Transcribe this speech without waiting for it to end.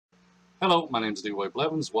Hello, my name is Leroy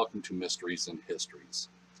Blevins. Welcome to Mysteries and Histories.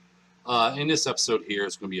 In this episode here,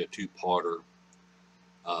 it's going to be a two-parter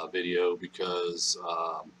video because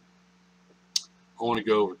I want to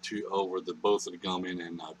go over both of the gunmen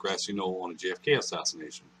and Grassy Knoll on the JFK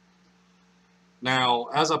assassination. Now,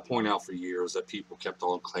 as I point out for years, that people kept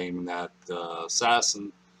on claiming that the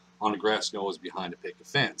assassin on the Grassy Knoll was behind a picket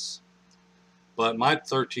fence. But my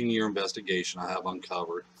 13-year investigation, I have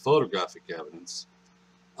uncovered photographic evidence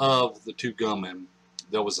of the two gunmen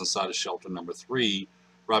that was inside of shelter number 3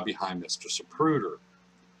 right behind Mr. Zapruder.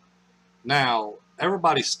 Now,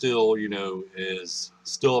 everybody still, is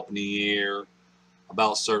still up in the air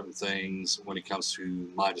about certain things when it comes to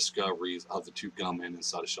my discoveries of the two gunmen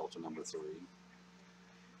inside of shelter number 3.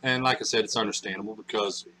 And like I said, it's understandable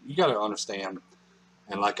because you got to understand,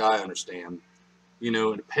 and like I understand, in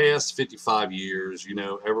the past 55 years,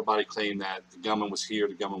 everybody claimed that the gunman was here,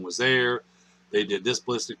 the gunman was there. They did this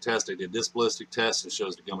ballistic test, they did this ballistic test, and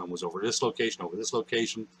shows the gunman was over this location, over this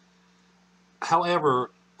location.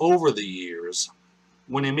 However, over the years,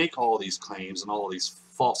 when they make all these claims and all these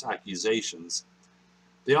false accusations,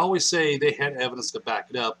 they always say they had evidence to back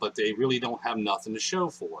it up, but they really don't have nothing to show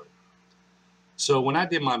for it. So when I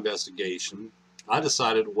did my investigation, I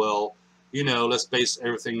decided, well, let's base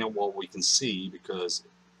everything on what we can see because,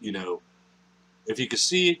 if you can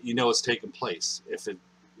see it, it's taking place.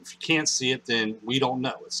 If you can't see it, then we don't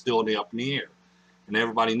know. It's still up in the air. And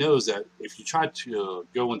everybody knows that if you try to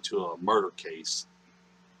go into a murder case,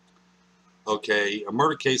 okay, a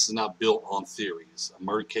murder case is not built on theories. A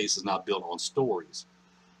murder case is not built on stories.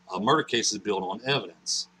 A murder case is built on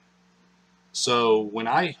evidence. So when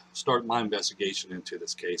I started my investigation into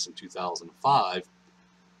this case in 2005,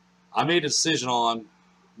 I made a decision on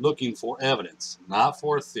looking for evidence, not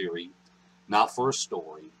for a theory, not for a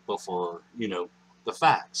story, but for, the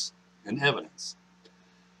facts and evidence.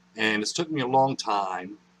 And it's took me a long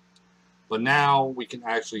time, but now we can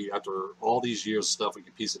actually, after all these years of stuff, we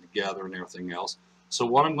can piece it together and everything else. So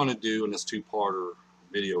what I'm going to do in this two-parter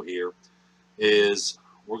video here is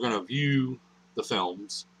we're going to view the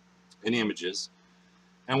films and images,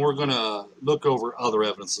 and we're going to look over other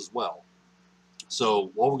evidence as well.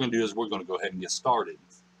 So what we're going to do is we're going to go ahead and get started.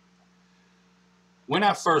 When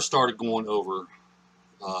I first started going over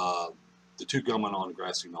the two gunmen on the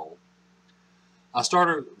Grassy Knoll, I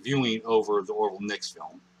started viewing over the Orville Nix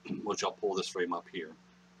film, which I'll pull this frame up here.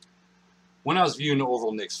 When I was viewing the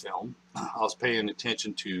Orville Nix film, I was paying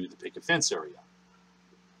attention to the picket fence area.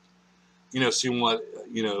 Seeing what,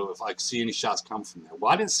 if I could see any shots coming from there.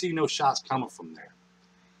 Well, I didn't see no shots coming from there.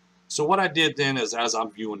 So what I did then is, as I'm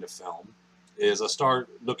viewing the film, is I started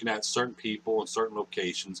looking at certain people and certain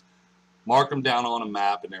locations, mark them down on a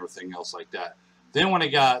map and everything else like that. Then when I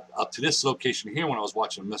got up to this location here, when I was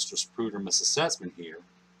watching Mr. Zapruder and Mrs. Setzman here,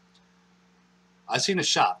 I seen a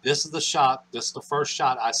shot. This is the shot. This is the first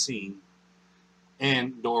shot I seen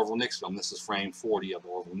in the Orville Nix film. This is frame 40 of the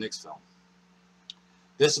Orville Nix film.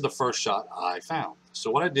 This is the first shot I found.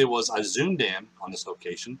 So what I did was I zoomed in on this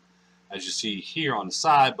location, as you see here on the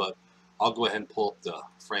side, but I'll go ahead and pull up the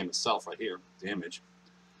frame itself right here, the image.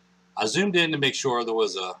 I zoomed in to make sure there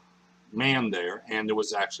was a man there, and there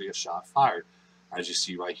was actually a shot fired. As you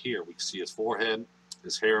see right here, we can see his forehead,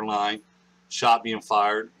 his hairline, shot being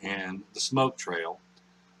fired, and the smoke trail.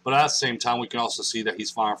 But at the same time, we can also see that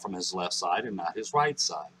he's firing from his left side and not his right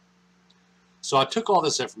side. So I took all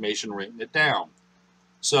this information and written it down.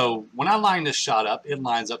 So when I line this shot up, it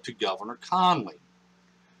lines up to Governor Connally.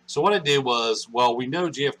 So what I did was, well, we know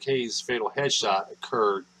JFK's fatal headshot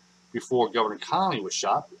occurred before Governor Connally was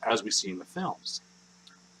shot, as we see in the films.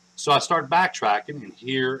 So I started backtracking, and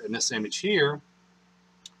here in this image here,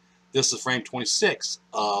 this is frame 26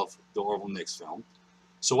 of the Orville Nix film.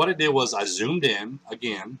 So what I did was I zoomed in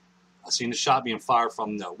again. I seen the shot being fired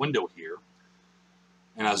from the window here,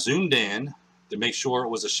 and I zoomed in to make sure it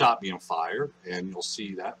was a shot being fired, and you'll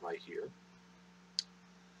see that right here.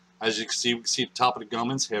 As you can see, we can see the top of the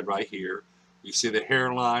gunman's head right here. We can see the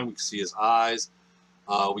hairline. We can see his eyes.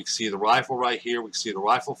 We can see the rifle right here. We can see the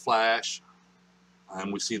rifle flash.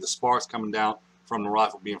 And we see the sparks coming down from the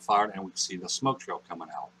rifle being fired. And we can see the smoke trail coming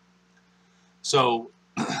out. So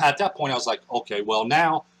at that point, I was like, okay, well,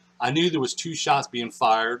 now I knew there was 2 shots being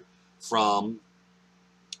fired from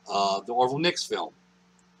the Orville Nix film.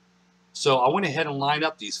 So I went ahead and lined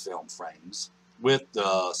up these film frames with the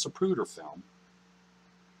Zapruder film.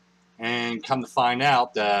 And come to find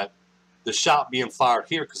out that the shot being fired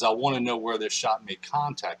here, because I want to know where this shot made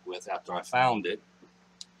contact with after I found it.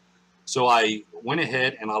 So I went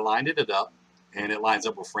ahead and I lined it up, and it lines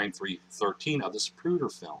up with frame 313 of the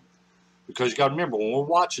Zapruder film. Because you got to remember, when we're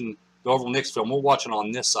watching the Orville Nix film, we're watching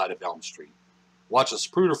on this side of Elm Street. Watch a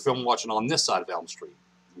Zapruder film, watching on this side of Elm Street.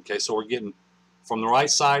 Okay, so we're getting from the right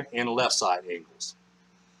side and the left side angles.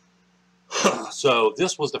 So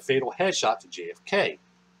this was the fatal headshot to JFK.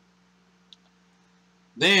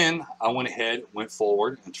 Then I went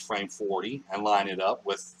forward into frame 40 and lined it up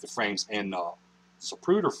with the frames in the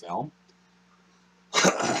Zapruder film.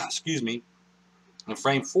 Excuse me. And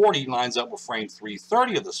frame 40 lines up with frame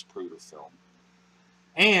 330 of the Zapruder film.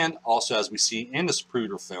 And also, as we see in the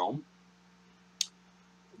Zapruder film,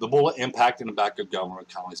 the bullet impacted the back of Governor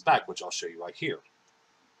Connolly's back, which I'll show you right here.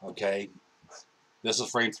 Okay. This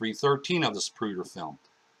is frame 313 of the Zapruder film.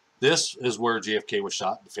 This is where JFK was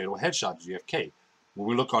shot, the fatal headshot to JFK. When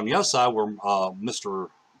we look on the other side where Mr.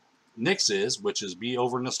 Nix is, which is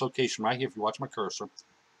over in this location right here, if you watch my cursor,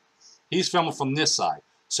 he's filming from this side.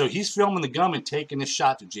 So he's filming the gunman taking this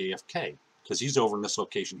shot to JFK because he's over in this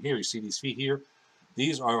location here. You see these feet here?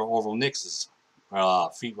 These are Orville Nix's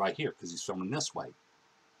feet right here because he's filming this way.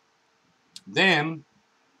 Then,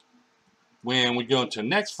 when we go into the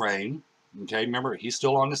next frame, okay, remember, he's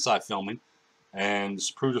still on this side filming, and the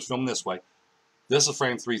Zapruder's filming this way. This is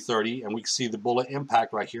frame 330, and we can see the bullet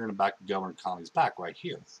impact right here in the back of Governor Connolly's back right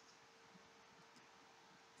here.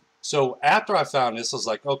 So after I found this, I was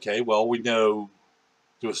like, okay, well, we know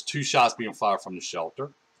there was 2 shots being fired from the shelter.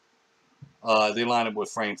 They line up with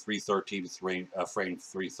frame 313 to frame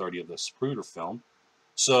 330 of the Zapruder film.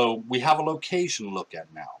 So we have a location to look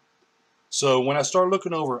at now. So when I started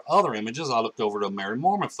looking over other images, I looked over the Mary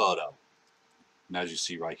Mormon photo. And as you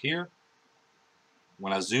see right here,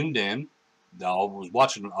 when I zoomed in, I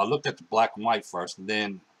looked at the black and white first, and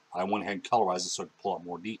then I went ahead and colorized it so I could pull up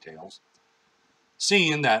more details.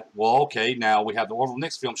 Seeing that, well, okay, now we have the Orville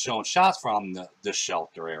Nix film showing shots from this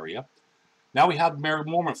shelter area. Now we have the Mary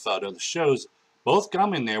Mormon photo that shows both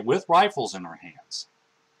gunmen there with rifles in their hands.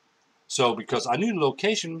 So because I knew the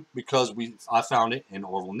location because I found it in the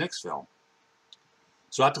Orville Nix film.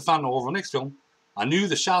 So after finding the Orville Nix film, I knew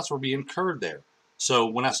the shots were being occurred there. So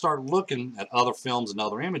when I started looking at other films and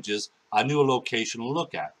other images, I knew a location to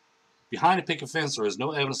look at. Behind a picket fence, there is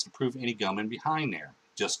no evidence to prove any gunman behind there,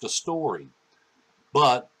 just a story.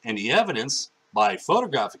 But in the evidence, by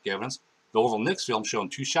photographic evidence, the Orville Nix film showing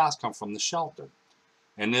 2 shots come from the shelter.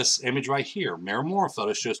 And this image right here, Mary Mormon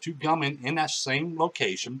photo, shows 2 gunmen in that same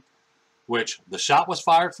location, which the shot was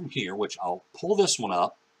fired from here, which I'll pull this one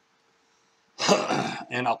up,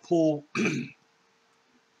 and I'll pull,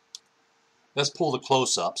 let's pull the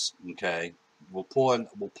close-ups, okay? We'll pull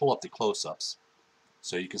up the close-ups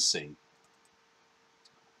so you can see.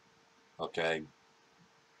 Okay.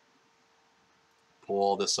 Pull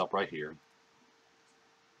all this up right here.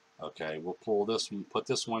 Okay, we'll pull this one, put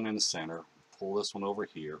this one in the center, pull this one over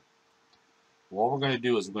here. What we're going to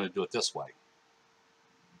do is we're going to do it this way.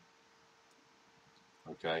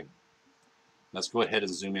 Okay. Let's go ahead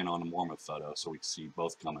and zoom in on the Mormon photo so we can see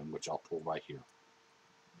both gunmen, which I'll pull right here.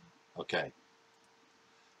 Okay.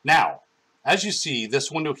 Now, as you see, this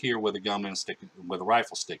window here with the gunman sticking, with a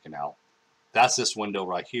rifle sticking out, that's this window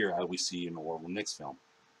right here as we see in the Orville Nix film.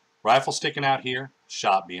 Rifle sticking out here,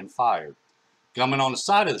 shot being fired. Gunman on the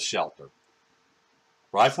side of the shelter.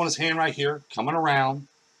 Rifle in his hand right here, coming around.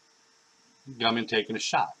 Gunman taking a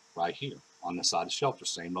shot right here on the side of the shelter,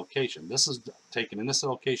 same location. This is taken in this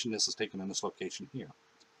location, this is taken in this location here.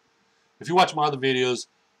 If you watch my other videos,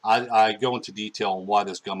 I go into detail on why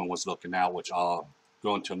this gunman was looking out, which I'll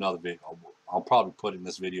go into another video. I'll probably put in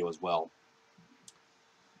this video as well.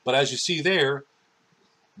 But as you see there,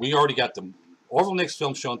 we already got the Orville Nix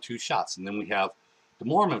film showing 2 shots, and then we have the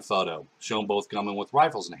Mormon photo showing both gunmen with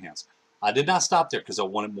rifles in their hands. I did not stop there because I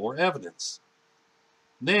wanted more evidence.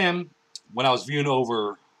 Then, when I was viewing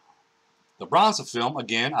over the Bronson film,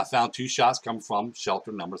 again, I found 2 shots coming from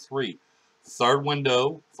shelter number 3. The third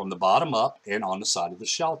window from the bottom up and on the side of the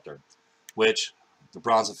shelter, which the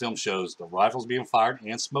Bronson film shows the rifles being fired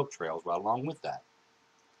and smoke trails right along with that.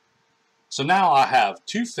 So now I have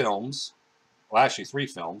 2 films, well actually 3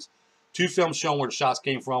 films, 2 films showing where the shots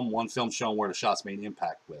came from, 1 film showing where the shots made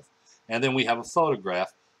impact with. And then we have a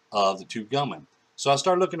photograph of the 2 gunmen. So I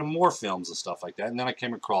started looking at more films and stuff like that, and then I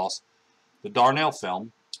came across the Darnell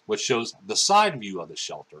film, which shows the side view of the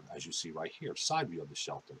shelter, as you see right here, side view of the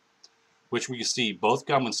shelter, which we can see both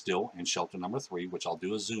gunmen still in shelter number 3, which I'll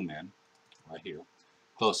do a zoom in right here,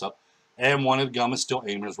 close up, and one of the gunmen still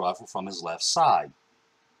aiming his rifle from his left side.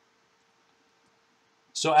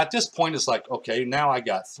 So at this point, it's like, okay, now I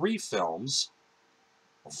got 3 films,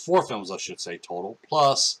 or 4 films, I should say, total,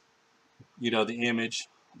 plus, you know, the image,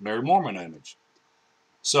 Mary Mormon image.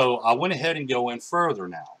 So I went ahead and go in further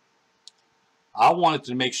now. I wanted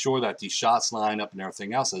to make sure that these shots line up and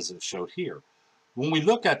everything else as it showed here. When we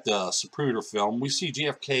look at the Zapruder film, we see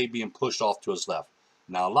JFK being pushed off to his left.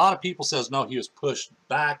 Now, a lot of people says, no, he was pushed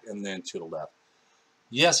back and then to the left.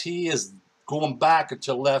 Yes, he is going back and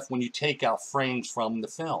to the left when you take out frames from the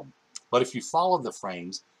film. But if you follow the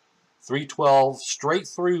frames, 312 straight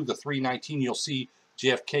through the 319, you'll see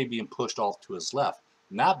JFK being pushed off to his left,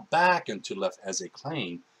 not back and to the left as they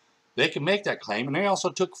claim. They can make that claim, and they also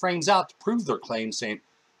took frames out to prove their claim, saying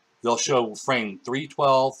they'll show frame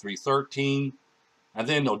 312, 313, and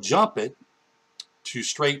then they'll jump it to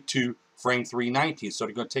straight to frame 319. So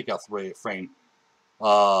they're going to take out frame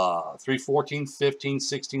 314, 15,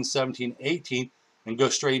 16, 17, 18, and go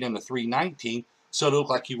straight into 319. So it looked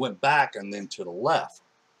like you went back and then to the left.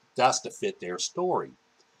 That's to fit their story.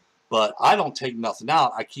 But I don't take nothing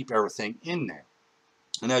out. I keep everything in there.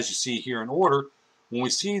 And as you see here in order, when we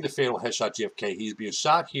see the fatal headshot JFK, he's being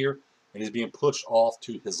shot here and he's being pushed off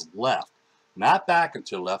to his left. Not back and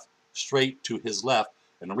to the left, straight to his left.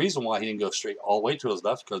 And the reason why he didn't go straight all the way to his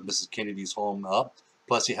left is because Mrs. Kennedy's holding up.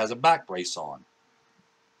 Plus he has a back brace on.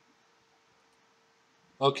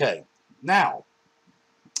 Okay, now,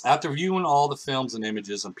 after viewing all the films and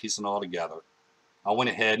images and piecing it all together, I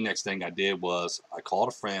went ahead, next thing I did was I called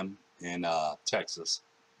a friend in Texas,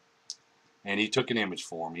 and he took an image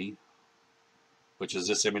for me, which is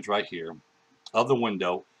this image right here, of the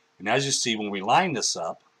window. And as you see, when we line this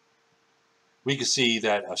up, we can see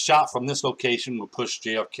that a shot from this location will push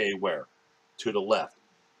JFK where? To the left.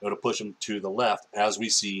 It'll push him to the left, as we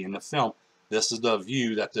see in the film. This is the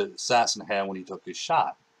view that the assassin had when he took his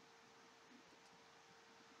shot.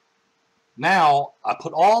 Now, I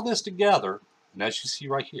put all this together, and as you see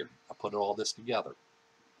right here, I put all this together.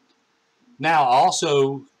 Now, I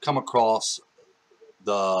also come across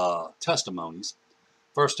the testimonies.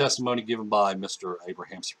 First testimony given by Mr.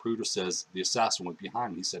 Abraham Zapruder says the assassin was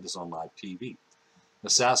behind him. He said this on live TV. The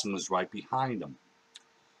assassin was right behind him.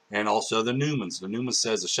 And also the Newmans. The Newman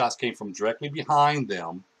says the shots came from directly behind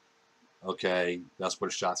them. Okay, that's where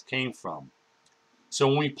the shots came from. So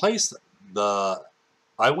when we place the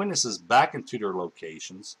eyewitnesses back into their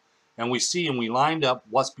locations, and we see and we lined up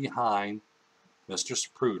what's behind Mr.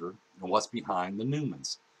 Zapruder and what's behind the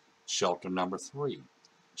Newmans. Shelter number 3.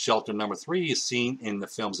 Shelter number 3 is seen in the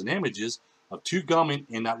films and images of 2 gunmen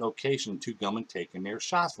in that location, 2 gunmen taking their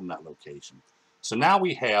shots from that location. So now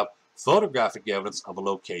we have photographic evidence of a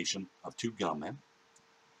location of 2 gunmen.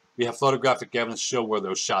 We have photographic evidence to show where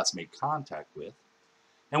those shots made contact with.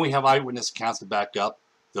 And we have eyewitness accounts to back up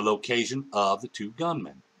the location of the 2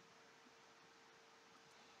 gunmen.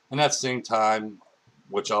 And at the same time,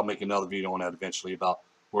 which I'll make another video on that eventually, about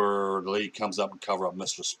where the lady comes up and cover up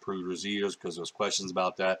Mr. Zapruder's ears, because there's questions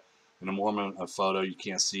about that. In the Mormon photo, you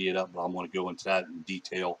can't see it up, but I'm going to go into that in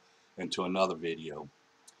detail into another video.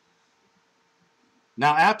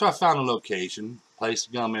 Now, after I found a location, place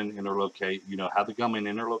the gunmen in their location, have the gunmen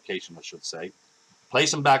in their location, I should say,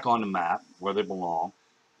 place them back on the map where they belong,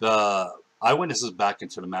 the eyewitnesses back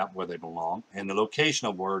into the map where they belong, and the location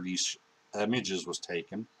of where these images was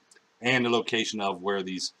taken, and the location of where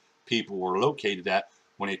these people were located at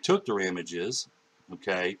when they took their images,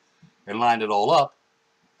 okay, and lined it all up.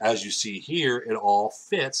 As you see here, it all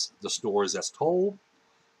fits the stories that's told,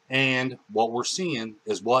 and what we're seeing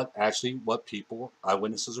is what people,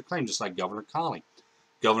 eyewitnesses are claiming, just like Governor Connally.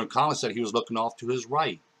 Governor Connally said he was looking off to his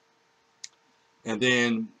right. And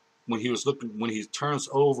then when he turns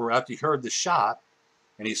over after he heard the shot,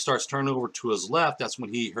 and he starts turning over to his left, that's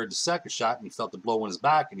when he heard the second shot, and he felt the blow in his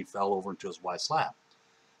back, and he fell over into his wife's lap.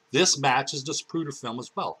 This matches the Zapruder film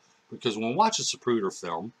as well, because when we watch a Zapruder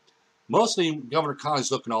film, mostly Governor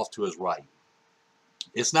Connally's looking off to his right.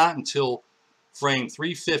 It's not until frame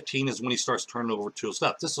 315 is when he starts turning over to his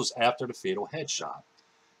left. This was after the fatal headshot.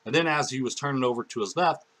 And then as he was turning over to his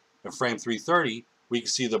left, in frame 330, we can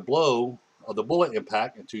see the blow of the bullet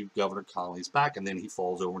impact into Governor Connally's back, and then he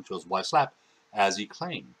falls over into his wife's lap, as he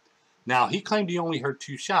claimed. Now, he claimed he only heard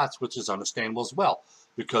 2 shots, which is understandable as well,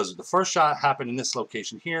 because the first shot happened in this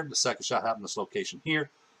location here, the second shot happened in this location here,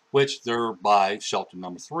 which they're by shelter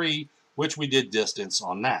number 3, which we did distance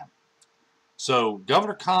on that. So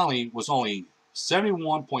Governor Connally was only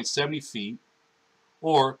 71.70 feet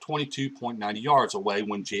or 22.90 yards away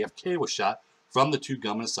when JFK was shot from the 2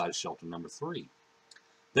 gunmen inside shelter number 3.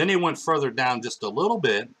 Then they went further down just a little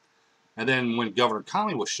bit, and then when Governor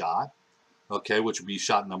Connally was shot, okay, which would be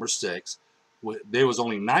shot number 6, there was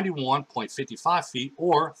only 91.55 feet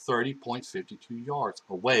or 30.52 yards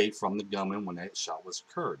away from the gunman when that shot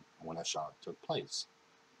took place.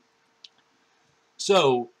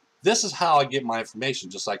 So this is how I get my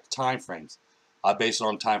information, just like the time frames. I base it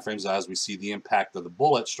on time frames as we see the impact of the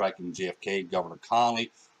bullet striking JFK, Governor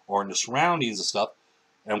Connolly, or in the surroundings and stuff,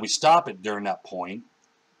 and we stop it during that point.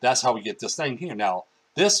 That's how we get this thing here. Now,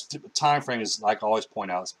 this time frame is, like I always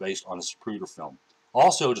point out, it's based on a Zapruder film.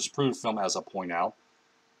 Also, the Zapruder film, as I point out,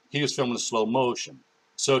 he was filming in slow motion.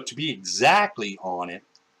 So to be exactly on it,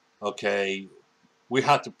 okay, we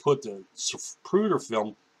have to put the Zapruder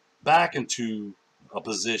film back into a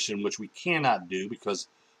position which we cannot do because,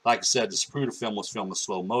 like I said, the Zapruder film was filmed in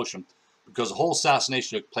slow motion because the whole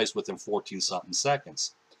assassination took place within 14-something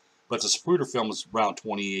seconds. But the Zapruder film is around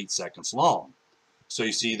 28 seconds long. So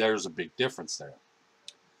you see there's a big difference there.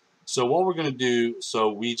 So what we're going to do, so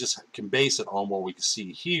we just can base it on what we can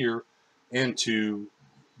see here into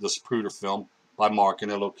the Zapruder film by marking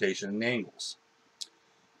the location and angles.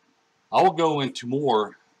 I will go into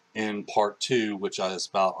more in part 2, which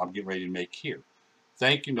I'm getting ready to make here.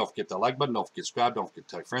 Thank you. Don't forget that like button. Don't forget to subscribe. Don't forget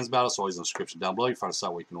to tell your friends about us. Always in the description down below. You find a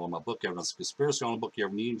site where you can order my book, Evidence of Conspiracy, on the book you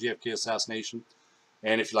ever need in JFK assassination.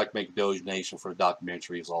 And if you'd like to make a donation for the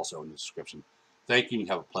documentary, it's also in the description. Thank you, and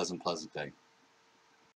have a pleasant day.